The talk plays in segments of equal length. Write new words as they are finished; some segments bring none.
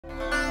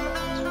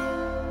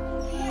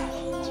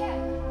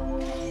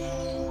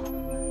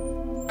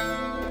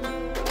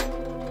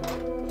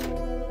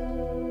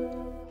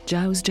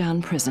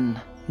Jowzjan Prison,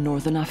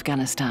 northern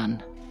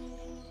Afghanistan.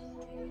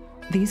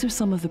 These are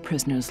some of the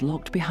prisoners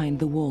locked behind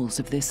the walls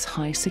of this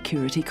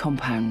high-security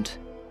compound.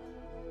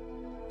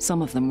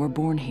 Some of them were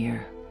born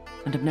here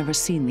and have never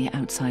seen the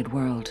outside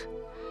world.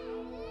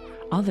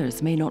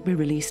 Others may not be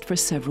released for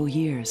several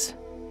years.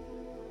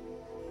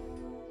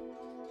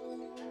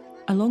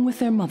 Along with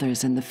their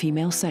mothers in the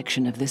female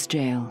section of this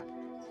jail,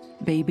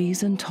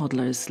 babies and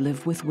toddlers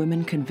live with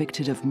women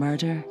convicted of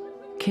murder,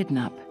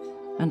 kidnap,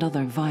 and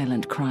other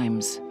violent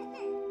crimes.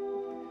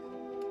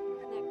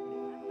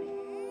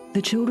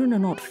 The children are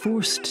not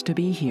forced to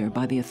be here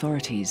by the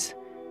authorities,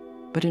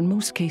 but in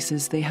most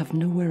cases they have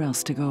nowhere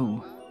else to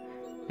go,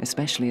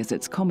 especially as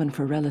it's common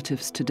for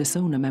relatives to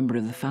disown a member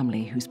of the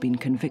family who's been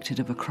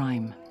convicted of a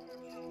crime.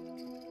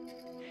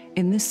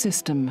 In this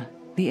system,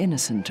 the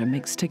innocent are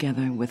mixed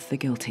together with the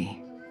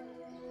guilty.